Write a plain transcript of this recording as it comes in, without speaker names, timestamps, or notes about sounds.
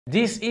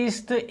This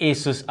is the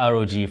Asus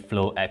ROG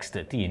Flow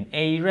X13,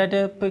 a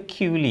rather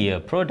peculiar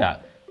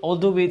product.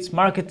 Although it's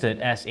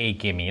marketed as a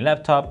gaming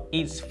laptop,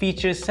 its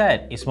feature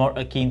set is more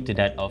akin to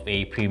that of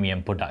a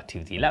premium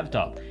productivity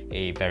laptop,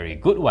 a very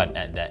good one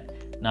at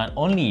that. Not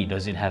only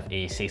does it have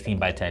a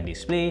 16:10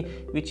 display,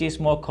 which is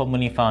more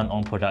commonly found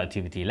on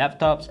productivity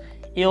laptops,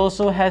 it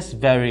also has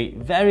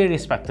very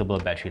respectable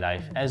battery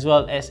life as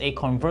well as a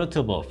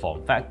convertible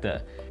form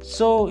factor.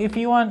 So if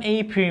you want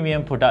a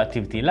premium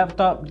productivity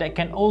laptop that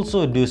can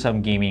also do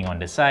some gaming on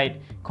the side,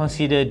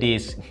 consider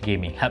this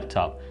gaming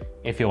laptop.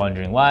 If you're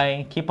wondering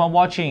why, keep on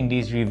watching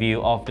this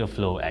review of the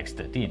Flow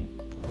X13.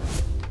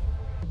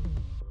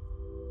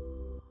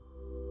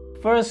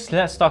 First,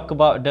 let's talk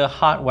about the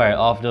hardware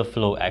of the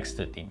Flow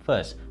X13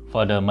 first.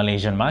 For the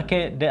Malaysian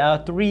market, there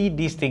are 3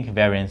 distinct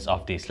variants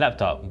of this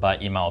laptop,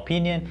 but in my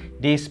opinion,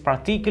 this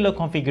particular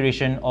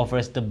configuration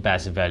offers the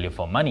best value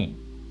for money.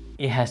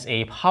 It has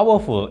a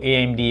powerful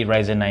AMD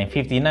Ryzen 9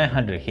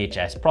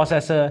 5900HS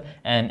processor,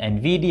 an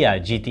NVIDIA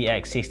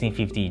GTX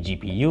 1650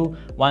 GPU,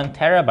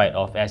 1TB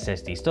of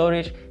SSD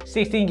storage,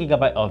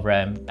 16GB of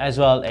RAM, as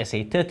well as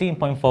a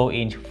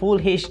 13.4-inch Full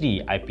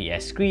HD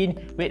IPS screen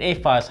with a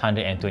fast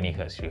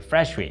 120Hz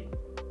refresh rate.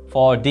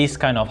 For this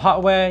kind of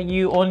hardware,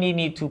 you only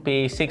need to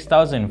pay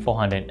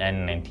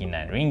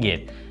 6,499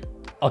 ringgit.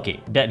 Okay,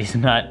 that is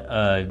not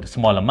a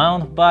small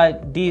amount,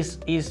 but this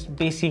is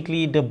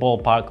basically the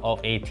ballpark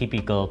of a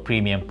typical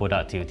premium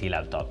productivity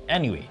laptop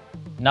anyway.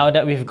 Now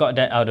that we've got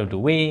that out of the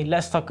way,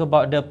 let's talk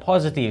about the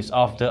positives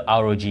of the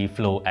ROG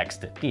Flow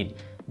X13.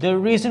 The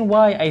reason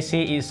why I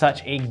say it's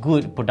such a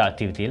good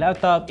productivity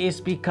laptop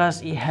is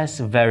because it has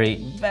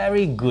very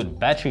good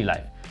battery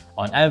life.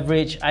 On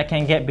average, I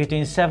can get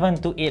between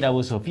 7 to 8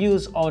 hours of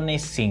use on a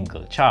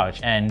single charge,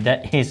 and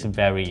that is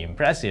very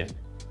impressive.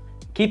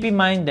 Keep in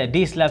mind that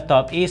this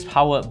laptop is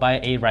powered by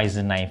a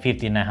Ryzen 9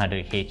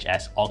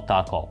 5900HS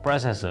octa-core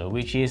processor,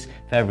 which is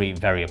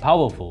very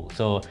powerful.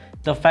 So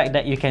the fact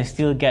that you can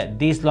still get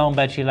this long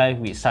battery life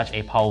with such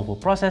a powerful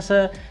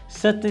processor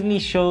certainly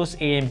shows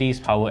AMD's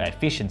power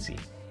efficiency.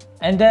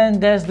 And then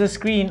there's the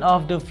screen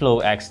of the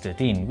Flow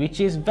X13, which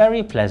is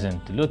very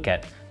pleasant to look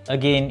at.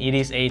 Again, it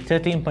is a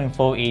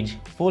 13.4-inch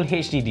Full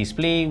HD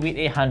display with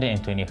a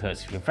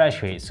 120Hz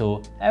refresh rate,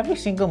 so every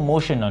single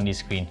motion on this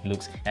screen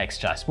looks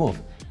extra smooth.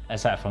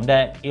 Aside from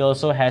that, it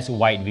also has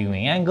wide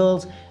viewing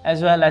angles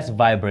as well as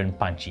vibrant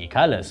punchy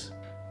colors.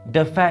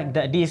 The fact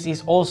that this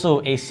is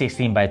also a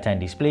 16:10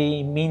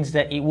 display means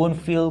that it won't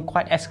feel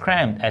quite as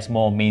cramped as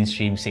more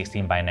mainstream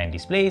 16:9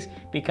 displays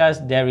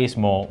because there is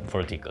more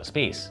vertical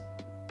space.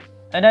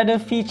 Another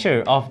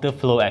feature of the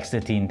Flow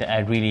X13 that I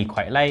really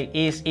quite like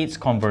is its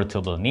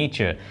convertible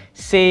nature.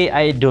 Say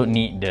I don't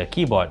need the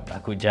keyboard, I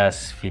could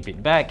just flip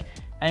it back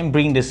and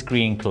bring the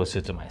screen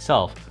closer to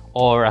myself.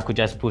 Or I could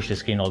just push the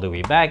screen all the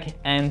way back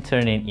and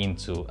turn it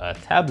into a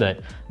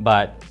tablet.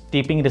 But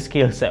tipping the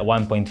scales at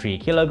 1.3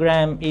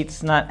 kg,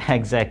 it's not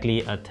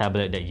exactly a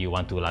tablet that you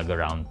want to lug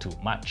around too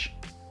much.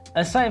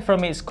 Aside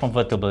from its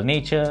comfortable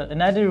nature,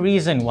 another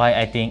reason why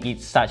I think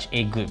it's such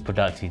a good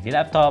productivity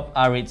laptop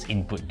are its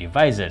input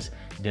devices.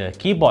 The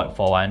keyboard,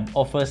 for one,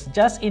 offers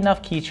just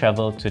enough key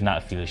travel to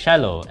not feel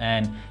shallow,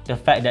 and the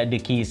fact that the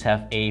keys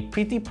have a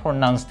pretty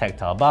pronounced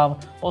tactile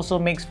bump also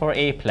makes for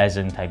a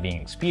pleasant typing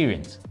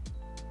experience.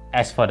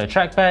 As for the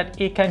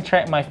trackpad, it can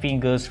track my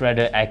fingers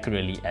rather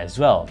accurately as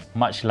well,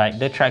 much like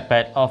the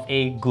trackpad of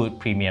a good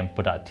premium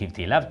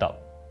productivity laptop.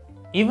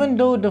 Even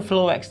though the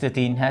Flow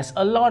X13 has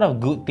a lot of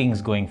good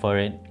things going for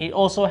it, it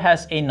also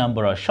has a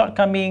number of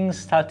shortcomings,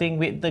 starting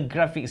with the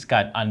graphics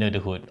card under the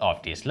hood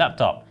of this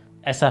laptop.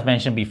 As I've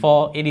mentioned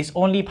before, it is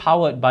only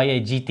powered by a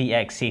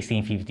GTX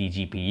 1650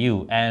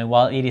 GPU, and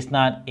while it is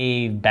not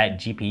a bad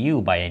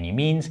GPU by any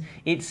means,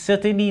 it's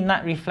certainly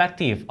not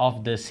reflective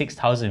of the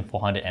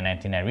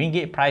 6,499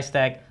 ringgit price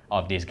tag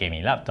of this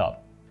gaming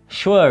laptop.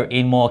 Sure,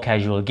 in more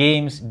casual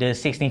games, the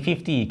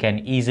 1650 can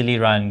easily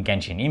run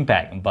Genshin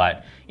Impact,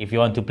 but if you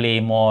want to play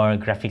more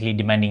graphically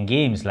demanding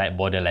games like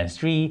Borderlands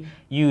 3,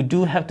 you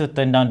do have to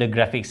turn down the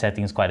graphics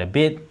settings quite a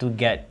bit to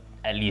get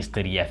at least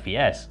 30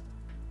 FPS.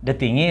 The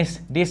thing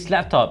is, this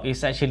laptop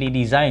is actually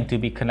designed to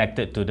be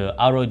connected to the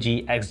ROG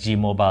XG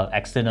Mobile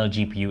external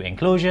GPU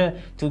enclosure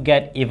to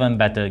get even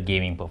better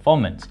gaming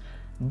performance.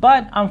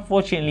 But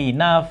unfortunately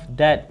enough,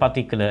 that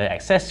particular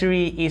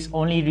accessory is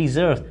only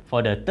reserved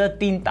for the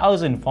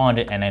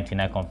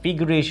 13,499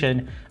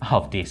 configuration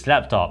of this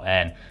laptop,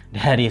 and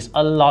that is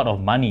a lot of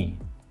money.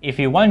 If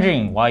you're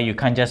wondering why you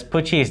can't just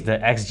purchase the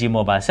XG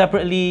Mobile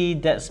separately,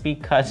 that's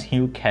because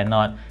you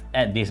cannot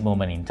at this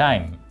moment in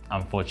time,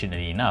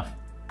 unfortunately enough.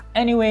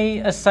 Anyway,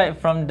 aside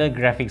from the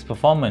graphics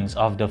performance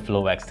of the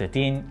Flow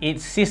X13,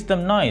 its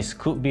system noise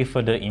could be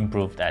further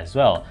improved as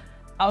well.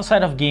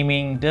 Outside of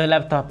gaming, the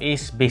laptop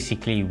is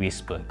basically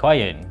whisper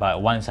quiet,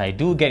 but once I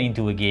do get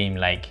into a game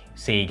like,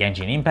 say,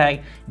 Genshin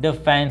Impact, the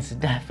fans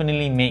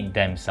definitely make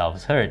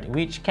themselves heard,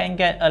 which can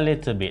get a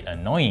little bit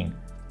annoying.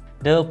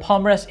 The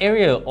palm rest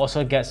area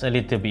also gets a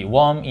little bit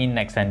warm in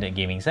extended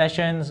gaming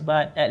sessions,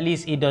 but at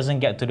least it doesn't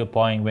get to the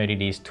point where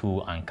it is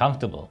too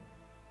uncomfortable.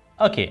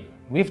 Okay,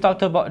 we've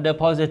talked about the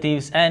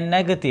positives and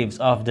negatives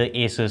of the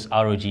Asus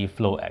ROG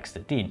Flow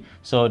X13.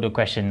 So the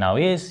question now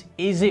is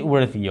it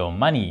worth your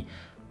money?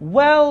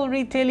 Well,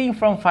 retailing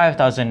from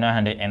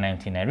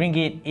 5,999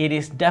 ringgit, it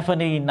is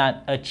definitely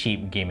not a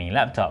cheap gaming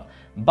laptop.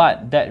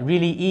 But that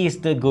really is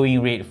the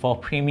going rate for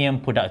premium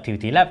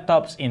productivity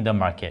laptops in the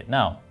market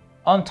now.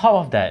 On top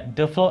of that,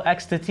 the Flow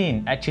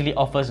X13 actually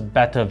offers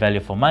better value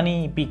for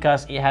money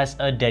because it has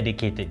a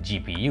dedicated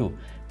GPU.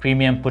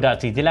 Premium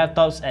productivity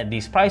laptops at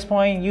this price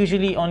point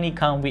usually only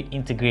come with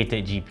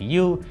integrated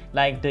GPU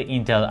like the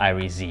Intel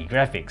Iris Xe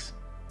graphics.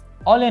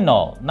 All in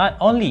all, not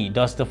only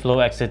does the Flow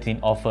X13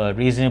 offer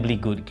reasonably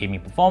good gaming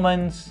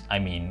performance,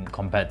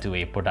 compared to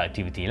a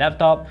productivity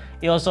laptop,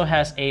 it also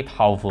has a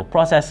powerful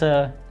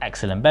processor,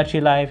 excellent battery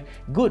life,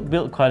 good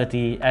build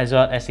quality, as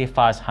well as a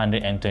fast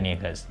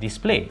 120Hz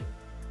display.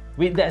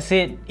 With that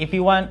said, if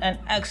you want an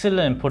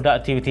excellent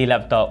productivity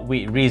laptop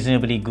with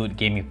reasonably good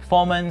gaming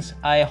performance,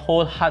 I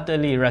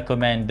wholeheartedly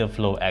recommend the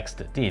Flow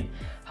X13.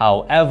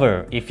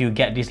 However, if you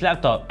get this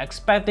laptop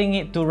expecting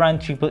it to run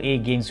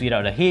AAA games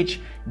without a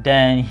hitch,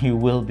 then you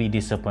will be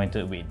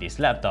disappointed with this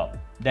laptop.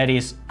 That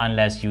is,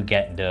 unless you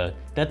get the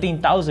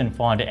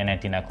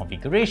 13,499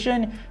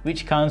 configuration,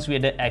 which comes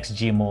with the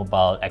XG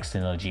Mobile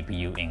external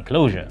GPU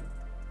enclosure.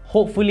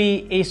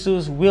 Hopefully,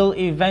 Asus will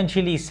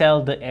eventually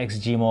sell the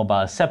XG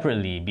Mobile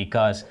separately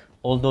because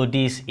although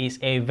this is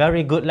a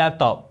very good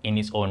laptop in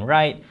its own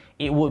right,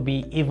 it would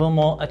be even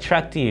more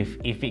attractive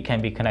if it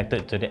can be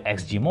connected to the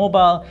XG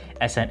Mobile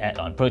as an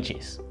add-on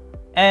purchase.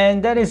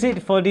 And that is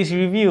it for this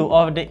review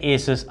of the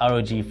Asus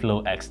ROG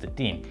Flow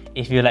X13.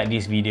 If you like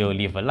this video,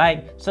 leave a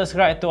like,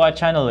 subscribe to our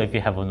channel if you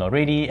haven't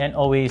already, and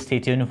always stay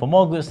tuned for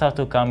more good stuff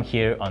to come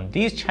here on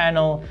this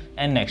channel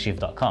and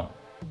nextshift.com.